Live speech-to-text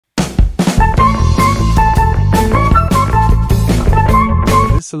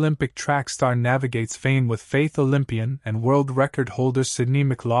US Olympic track star navigates fame with faith. Olympian and world record holder Sydney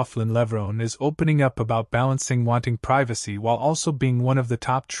McLaughlin-Levrone is opening up about balancing wanting privacy while also being one of the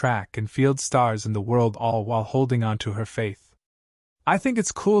top track and field stars in the world, all while holding on to her faith. "I think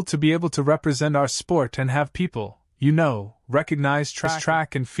it's cool to be able to represent our sport and have people, recognize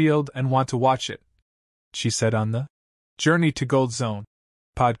track and field and want to watch it," she said on the Journey to Gold Zone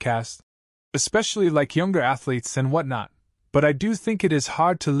podcast. "Especially like younger athletes and whatnot. But I do think it is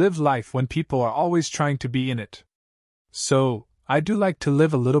hard to live life when people are always trying to be in it. So, I do like to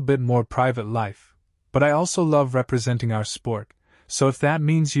live a little bit more private life, but I also love representing our sport, so if that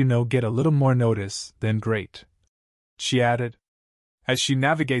means get a little more notice, then great," she added. As she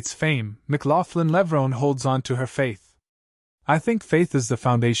navigates fame, McLaughlin-Levrone holds on to her faith. "I think faith is the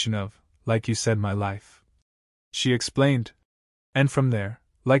foundation of, like you said, my life," she explained. "And from there,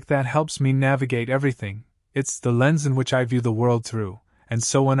 that helps me navigate everything. It's the lens in which I view the world through, and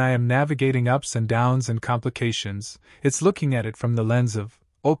so when I am navigating ups and downs and complications, it's looking at it from the lens of,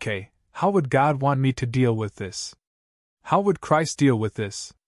 okay, how would God want me to deal with this? How would Christ deal with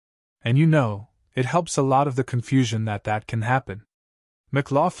this?" And it helps a lot of the confusion that can happen.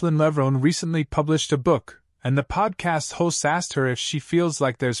 McLaughlin-Levrone recently published a book, and the podcast host asked her if she feels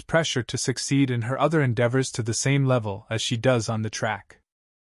like there's pressure to succeed in her other endeavors to the same level as she does on the track.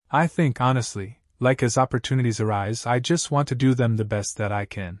 "I think, honestly, as opportunities arise, I just want to do them the best that I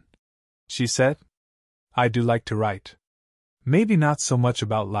can," she said. "I do like to write. Maybe not so much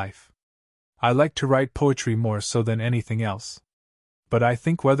about life. I like to write poetry more so than anything else. But I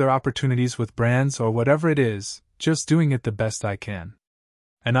think whether opportunities with brands or whatever it is, just doing it the best I can.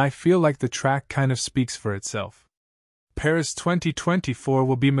 And I feel like the track kind of speaks for itself." Paris 2024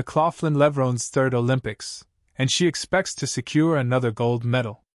 will be McLaughlin-Levrone's third Olympics, and she expects to secure another gold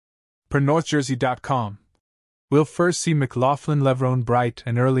medal. Per NorthJersey.com. We'll first see McLaughlin-Levrone bright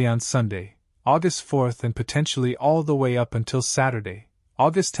and early on Sunday, August 4th, and potentially all the way up until Saturday,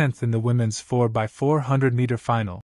 August 10th, in the women's 4x400 meter final.